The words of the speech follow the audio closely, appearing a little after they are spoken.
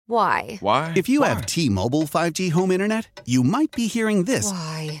Why? Why? If you have T-Mobile 5G home internet, you might be hearing this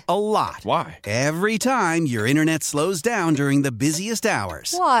Why? a lot. Why? Every time your internet slows down during the busiest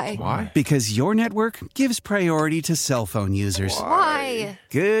hours. Why? Why? Because your network gives priority to cell phone users. Why?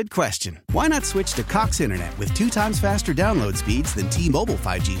 Good question. Why not switch to Cox Internet with 2 times faster download speeds than T-Mobile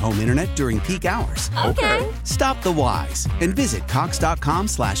 5G home internet during peak hours? Okay. Stop the whys and visit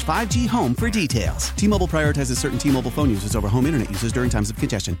cox.com/5G home for details. T-Mobile prioritizes certain T-Mobile phone users over home internet users during times of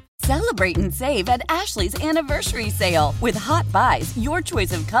congestion. Celebrate and save at Ashley's Anniversary Sale. With Hot Buys, your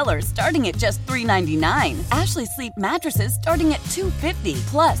choice of colors starting at just $3.99. Ashley Sleep mattresses starting at $2.50.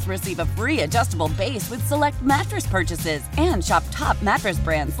 Plus, receive a free adjustable base with select mattress purchases. And shop top mattress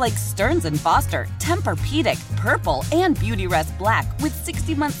brands like Stearns & Foster, Tempur-Pedic, Purple, and Beautyrest Black with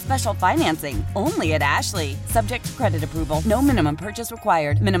 60-month special financing. Only at Ashley. Subject to credit approval. No minimum purchase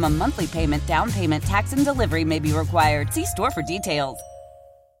required. Minimum monthly payment, down payment, tax, and delivery may be required. See store for details.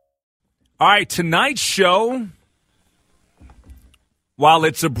 All right, tonight's show, while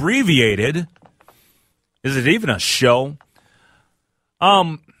it's abbreviated, is it even a show?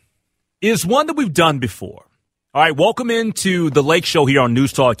 Is one that we've done before. All right, welcome into the Lake Show here on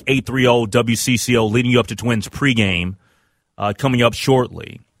News Talk 830 WCCO, leading you up to Twins pregame, coming up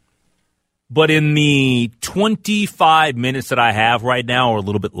shortly. But in the 25 minutes that I have right now, or a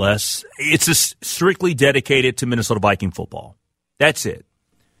little bit less, it's just strictly dedicated to Minnesota Viking football. That's it.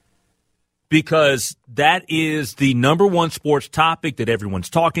 Because that is the number one sports topic that everyone's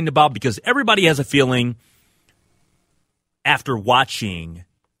talking about, because everybody has a feeling after watching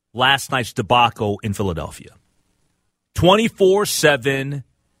last night's debacle in Philadelphia. 24-7,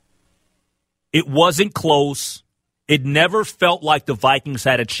 it wasn't close. It never felt like the Vikings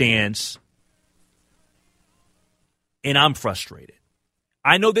had a chance. And I'm frustrated.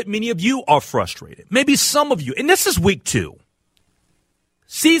 I know that many of you are frustrated. Maybe some of you. And this is week 2.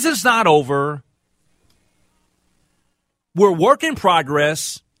 Season's not over. We're work in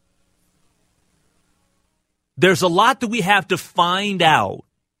progress. There's a lot that we have to find out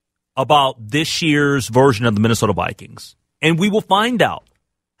about this year's version of the Minnesota Vikings. And we will find out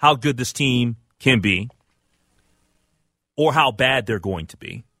how good this team can be or how bad they're going to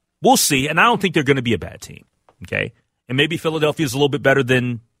be. We'll see. And I don't think they're going to be a bad team. Okay? And maybe Philadelphia is a little bit better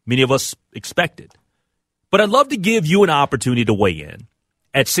than many of us expected. But I'd love to give you an opportunity to weigh in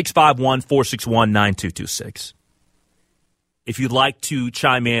at 651-461-9226. If you'd like to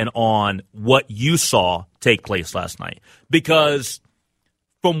chime in on what you saw take place last night. Because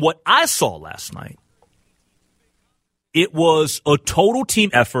from what I saw last night, it was a total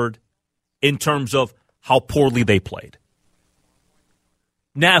team effort in terms of how poorly they played.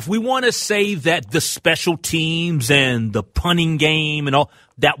 Now, if we want to say that the special teams and the punting game and all,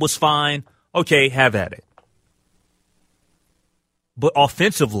 that was fine, okay, have at it. But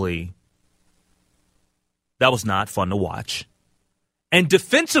offensively, that was not fun to watch. And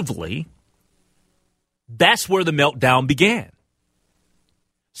defensively, that's where the meltdown began.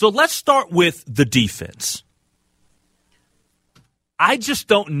 So let's start with the defense. I just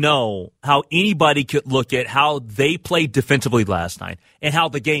don't know how anybody could look at how they played defensively last night and how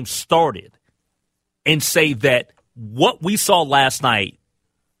the game started and say that what we saw last night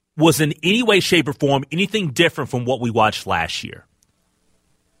was in any way, shape, or form anything different from what we watched last year.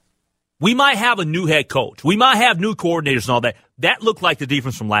 We might have a new head coach. We might have new coordinators and all that. That looked like the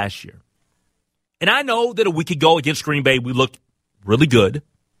defense from last year. And I know that a week ago against Green Bay, we looked really good.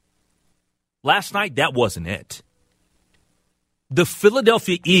 Last night, that wasn't it. The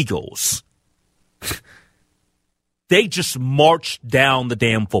Philadelphia Eagles, they just marched down the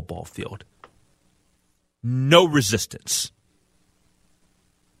damn football field. No resistance.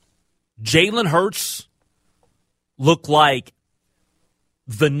 Jalen Hurts looked like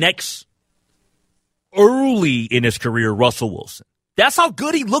the next early in his career Russell Wilson. That's how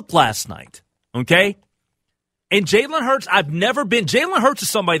good he looked last night, okay? And Jalen Hurts, Jalen Hurts is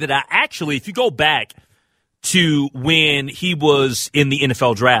somebody that I actually, if you go back to when he was in the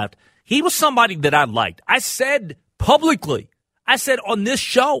NFL draft, he was somebody that I liked. I said publicly, on this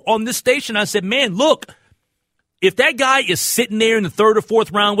show, on this station, I said, man, look, if that guy is sitting there in the 3rd or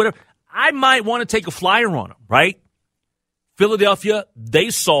 4th round, whatever, I might want to take a flyer on him, right? Philadelphia, they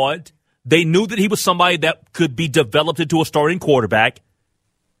saw it. They knew that he was somebody that could be developed into a starting quarterback.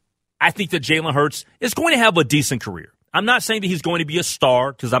 I think that Jalen Hurts is going to have a decent career. I'm not saying that he's going to be a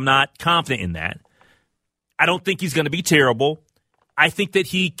star because I'm not confident in that. I don't think he's going to be terrible. I think that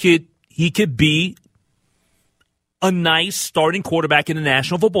he could be a nice starting quarterback in the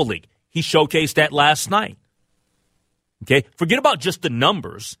National Football League. He showcased that last night. Okay? Forget about just the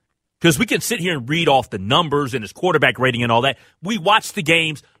numbers. Because we can sit here and read off the numbers and his quarterback rating and all that. We watch the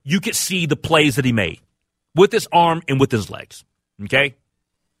games. You can see the plays that he made with his arm and with his legs. Okay?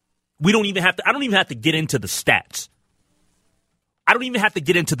 I don't even have to get into the stats. I don't even have to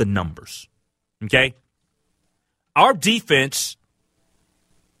get into the numbers. Okay? Our defense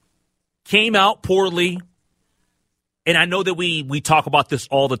came out poorly. And I know that we talk about this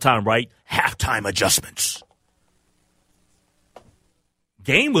all the time, right? Halftime adjustments.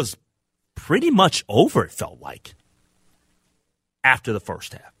 Game was pretty much over, it felt like, after the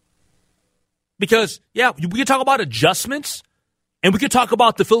first half. Because, yeah, we can talk about adjustments, and we can talk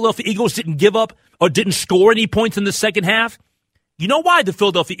about the Philadelphia Eagles didn't give up or didn't score any points in the second half. You know why the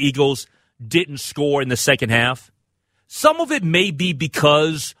Philadelphia Eagles didn't score in the second half? Some of it may be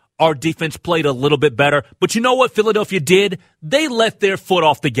because our defense played a little bit better, but you know what Philadelphia did? They let their foot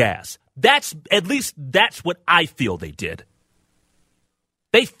off the gas. That's what I feel they did.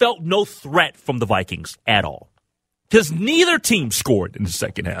 They felt no threat from the Vikings at all because neither team scored in the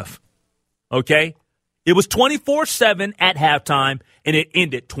second half. Okay? It was 24-7 at halftime, and it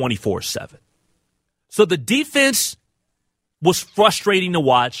ended 24-7. So the defense was frustrating to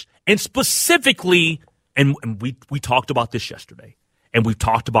watch, and specifically, and we talked about this yesterday, and we've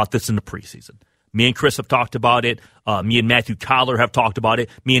talked about this in the preseason. Me and Chris have talked about it. Me and Matthew Collar have talked about it.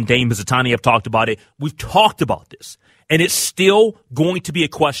 Me and Dane Bizzatani have talked about it. We've talked about this. And it's still going to be a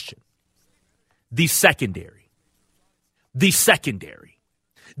question. The secondary.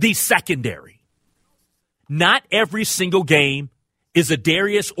 Not every single game is a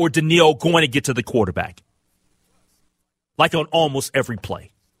Darius or Daniil going to get to the quarterback. Like on almost every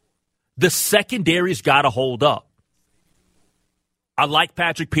play. The secondary's got to hold up. I like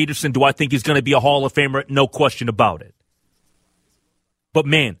Patrick Peterson. Do I think he's going to be a Hall of Famer? No question about it. But,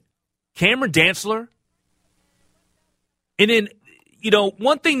 man, Cameron Dantzler. And then,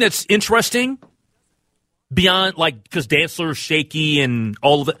 one thing that's interesting beyond, because Dantzler is shaky and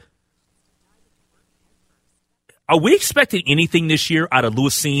all of it. Are we expecting anything this year out of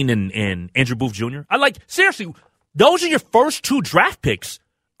Lewis Cine and Andrew Booth Jr.? Seriously, those are your first two draft picks.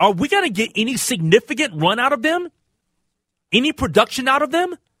 Are we going to get any significant run out of them? Any production out of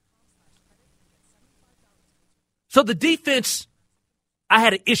them? So the defense, I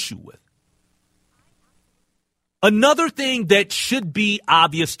had an issue with. Another thing that should be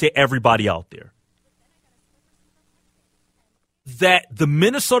obvious to everybody out there, that the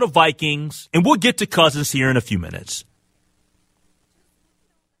Minnesota Vikings, and we'll get to Cousins here in a few minutes,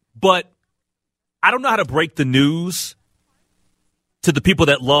 but I don't know how to break the news to the people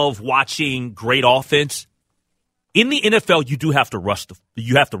that love watching great offense. In the NFL, you do have to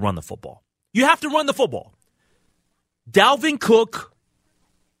you have to run the football. You have to run the football. Dalvin Cook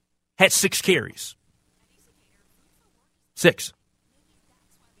had 6 carries. 6.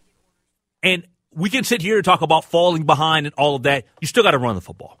 And we can sit here and talk about falling behind and all of that. You still got to run the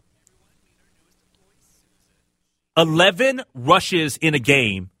football. 11 rushes in a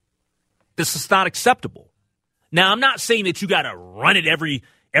game. This is not acceptable. Now, I'm not saying that you got to run it every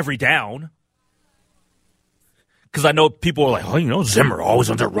down. Because I know people are like, Zimmer always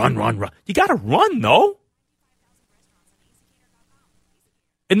wants to run. You got to run, though.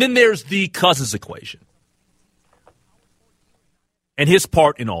 And then there's the Cousins equation. And his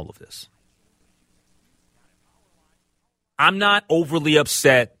part in all of this. I'm not overly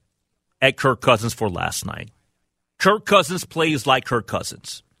upset at Kirk Cousins for last night. Kirk Cousins plays like Kirk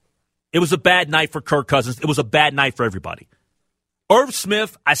Cousins. It was a bad night for Kirk Cousins. It was a bad night for everybody. Irv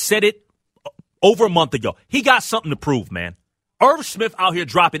Smith, I said it over a month ago. He got something to prove, man. Irv Smith out here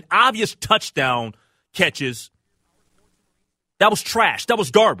dropping obvious touchdown catches. That was trash. That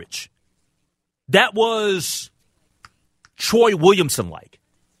was garbage. That was Troy Williamson-like.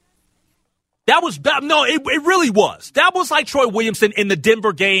 It really was. That was like Troy Williamson in the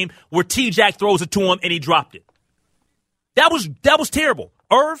Denver game where T-Jack throws it to him and he dropped it. That was terrible.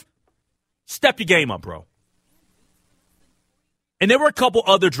 Irv, step your game up, bro. And there were a couple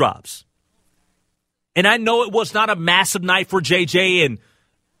other drops. And I know it was not a massive night for JJ,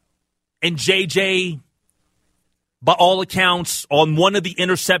 and JJ, by all accounts, on one of the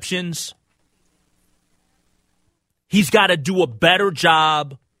interceptions, he's got to do a better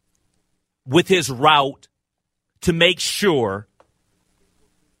job with his route to make sure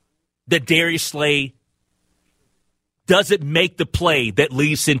that Darius Slay doesn't make the play that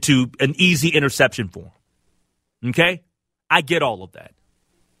leads into an easy interception for him. Okay? I get all of that.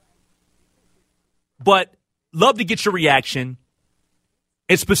 But love to get your reaction,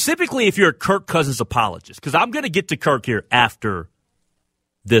 and specifically if you're a Kirk Cousins apologist, because I'm going to get to Kirk here after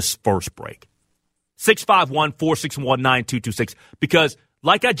this first break. 651-461-9226, because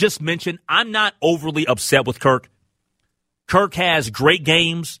like I just mentioned, I'm not overly upset with Kirk. Kirk has great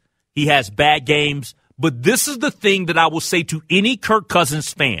games. He has bad games. But this is the thing that I will say to any Kirk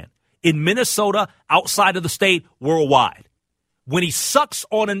Cousins fan in Minnesota, outside of the state, worldwide. When he sucks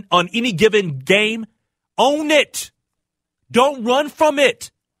on any given game, own it. Don't run from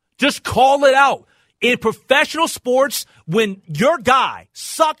it. Just call it out. In professional sports, when your guy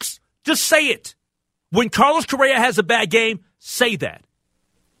sucks, just say it. When Carlos Correa has a bad game, say that.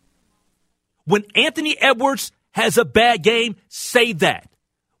 When Anthony Edwards has a bad game, say that.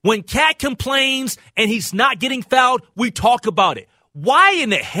 When Cat complains and he's not getting fouled, we talk about it. Why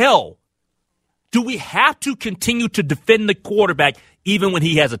in the hell do we have to continue to defend the quarterback even when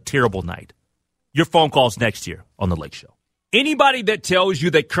he has a terrible night? Your phone calls next year on The Lake Show. Anybody that tells you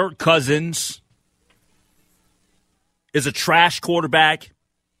that Kirk Cousins is a trash quarterback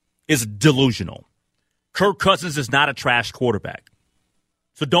is delusional. Kirk Cousins is not a trash quarterback.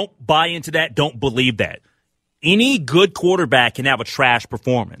 So don't buy into that. Don't believe that. Any good quarterback can have a trash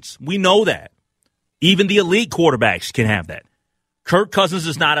performance. We know that. Even the elite quarterbacks can have that. Kirk Cousins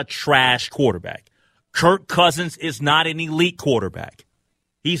is not a trash quarterback. Kirk Cousins is not an elite quarterback.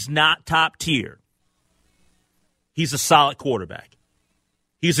 He's not top tier. He's a solid quarterback.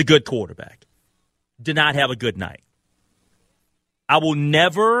 He's a good quarterback. Did not have a good night. I will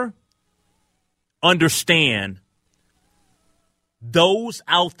never understand those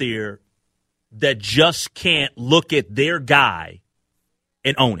out there that just can't look at their guy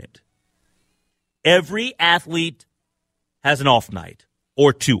and own it. Every athlete has an off night,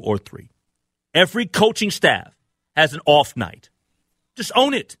 or two or three. Every coaching staff has an off night. Just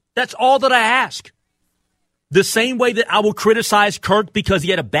own it. That's all that I ask. The same way that I will criticize Kirk because he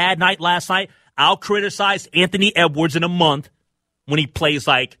had a bad night last night, I'll criticize Anthony Edwards in a month when he plays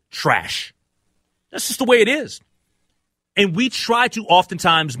like trash. That's just the way it is. And we try to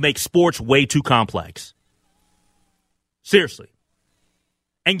oftentimes make sports way too complex. Seriously.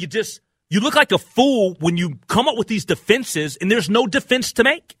 And you look like a fool when you come up with these defenses and there's no defense to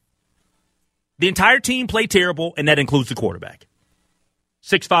make. The entire team played terrible, and that includes the quarterback.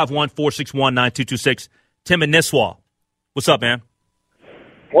 651-461-9226. Tim in Nisswa. What's up, man?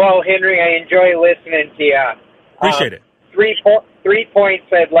 Well, Henry, I enjoy listening to you. Appreciate it. 3 points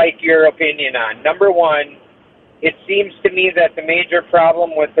I'd like your opinion on. Number one, it seems to me that the major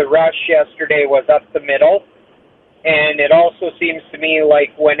problem with the rush yesterday was up the middle. And it also seems to me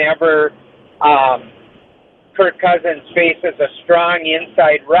like whenever Kirk Cousins faces a strong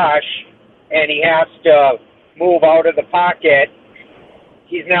inside rush and he has to move out of the pocket,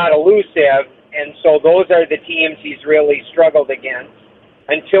 he's not elusive. And so those are the teams he's really struggled against.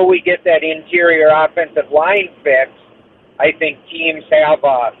 Until we get that interior offensive line fixed, I think teams have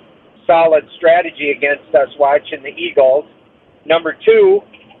a solid strategy against us watching the Eagles. Number two,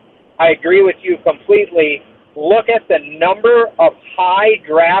 I agree with you completely. Look at the number of high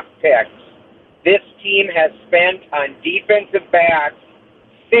draft picks this team has spent on defensive backs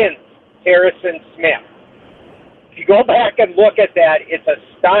since Harrison Smith. If you go back and look at that, it's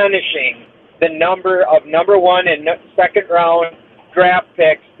astonishing the number of number one and second round draft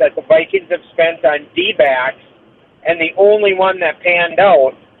picks that the Vikings have spent on D-backs, and the only one that panned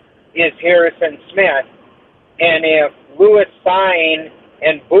out is Harrison Smith. And if Lewis Cine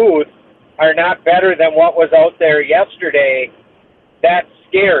and Booth are not better than what was out there yesterday, that's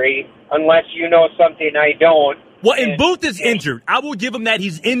scary, unless you know something I don't. Well, and Booth is injured. I will give him that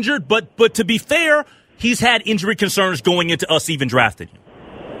he's injured, but to be fair, he's had injury concerns going into us even drafting him.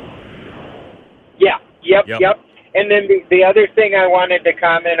 Yeah, yep. And then the other thing I wanted to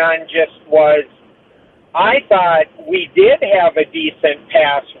comment on just was I thought we did have a decent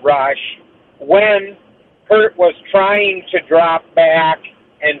pass rush when Kurt was trying to drop back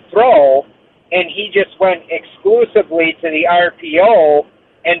and throw, and he just went exclusively to the RPO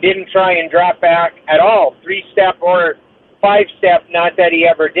and didn't try and drop back at all, 3-step or 5-step, not that he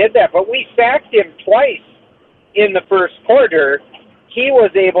ever did that. But we sacked him twice in the first quarter. He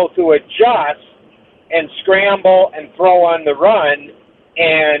was able to adjust and scramble and throw on the run,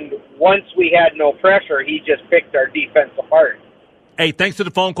 and once we had no pressure, he just picked our defense apart. Hey, thanks for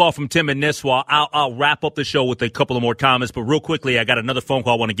the phone call from Tim and Nisswa. I'll wrap up the show with a couple of more comments, but real quickly, I got another phone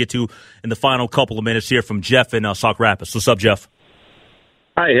call I want to get to in the final couple of minutes here from Jeff in Sauk Rapids. What's up, Jeff?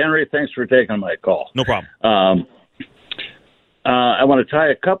 Hi, Henry. Thanks for taking my call. No problem. I want to tie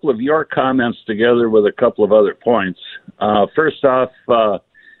a couple of your comments together with a couple of other points. First off,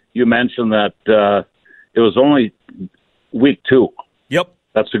 you mentioned that it was only week 2. Yep.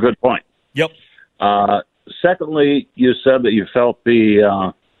 That's a good point. Yep. Secondly, you said that you felt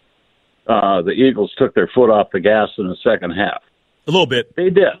the Eagles took their foot off the gas in the second half. A little bit. They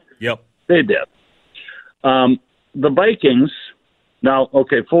did. Yep. They did. The Vikings. Now,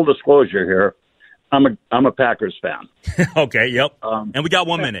 okay, full disclosure here. I'm a Packers fan. Okay. Yep. And we got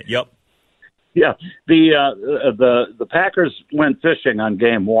 1 minute. Yep. Yeah. The Packers went fishing on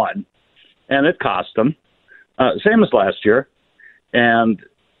game one, and it cost them. Same as last year. And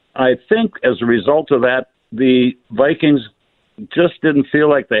I think as a result of that, the Vikings just didn't feel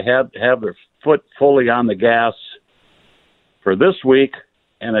like they had to have their foot fully on the gas for this week,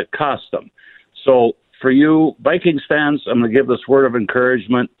 and it cost them. So for you Vikings fans, I'm going to give this word of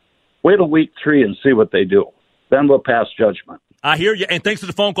encouragement. Wait till week 3 and see what they do. Then we'll pass judgment. I hear you, and thanks for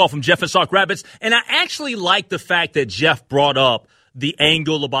the phone call from Jeff in Sauk Rapids. And I actually like the fact that Jeff brought up the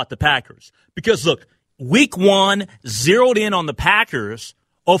angle about the Packers. Because, look, week 1, zeroed in on the Packers,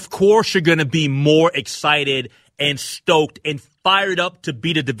 of course you're going to be more excited and stoked and fired up to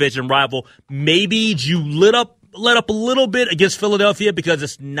beat a division rival. Maybe you let up a little bit against Philadelphia because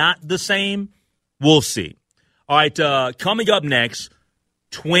it's not the same. We'll see. All right, coming up next,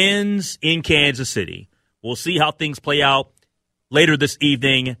 Twins in Kansas City. We'll see how things play out later this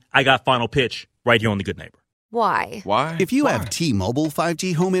evening. I got Final Pitch right here on The Good Neighbor. Why? If you have T-Mobile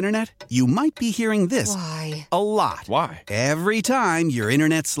 5G home internet, you might be hearing this Why? a lot. Why? Every time your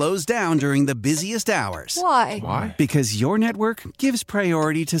internet slows down during the busiest hours. Why? Because your network gives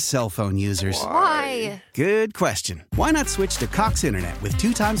priority to cell phone users. Why? Good question. Why not switch to Cox Internet with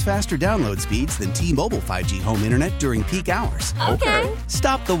 2 times faster download speeds than T-Mobile 5G home internet during peak hours? Okay.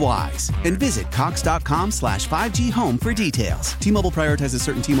 Stop the whys and visit cox.com/5G home for details. T-Mobile prioritizes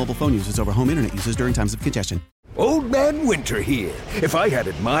certain T-Mobile phone users over home internet users during times of congestion. Old Man Winter here. If I had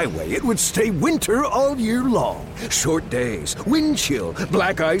it my way, it would stay winter all year long. Short days, wind chill,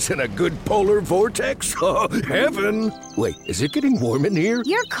 black ice, and a good polar vortex. Oh, heaven. Wait, is it getting warm in here?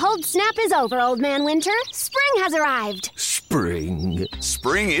 Your cold snap is over, Old Man Winter. Spring has arrived. Spring.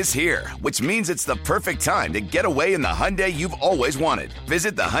 Spring is here, which means it's the perfect time to get away in the Hyundai you've always wanted.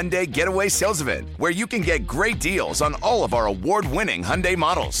 Visit the Hyundai Getaway Sales Event, where you can get great deals on all of our award-winning Hyundai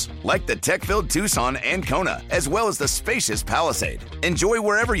models, like the tech-filled Tucson and Kona, as well as the spacious Palisade. Enjoy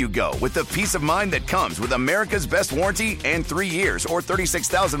wherever you go with the peace of mind that comes with America's best warranty and 3 years or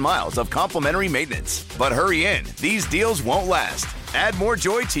 36,000 miles of complimentary maintenance. But hurry in, these deals won't last. Add more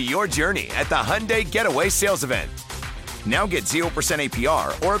joy to your journey at the Hyundai Getaway Sales Event. Now get 0%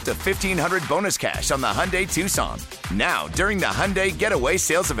 APR or up to $1,500 bonus cash on the Hyundai Tucson. Now, during the Hyundai Getaway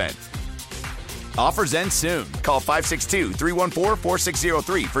Sales Event. Offers end soon. Call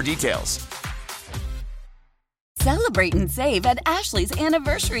 562-314-4603 for details. Celebrate and save at Ashley's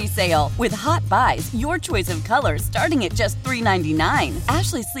Anniversary Sale. With Hot Buys, your choice of colors starting at just $3.99.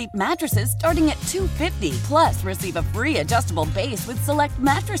 Ashley Sleep mattresses starting at $2.50. Plus, receive a free adjustable base with select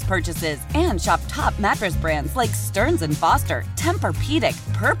mattress purchases. And shop top mattress brands like Stearns & Foster,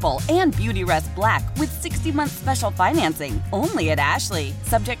 Tempur-Pedic, Purple, and Beautyrest Black with 60-month special financing. Only at Ashley.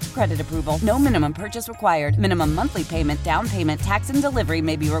 Subject to credit approval. No minimum purchase required. Minimum monthly payment, down payment, tax, and delivery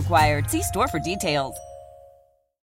may be required. See store for details.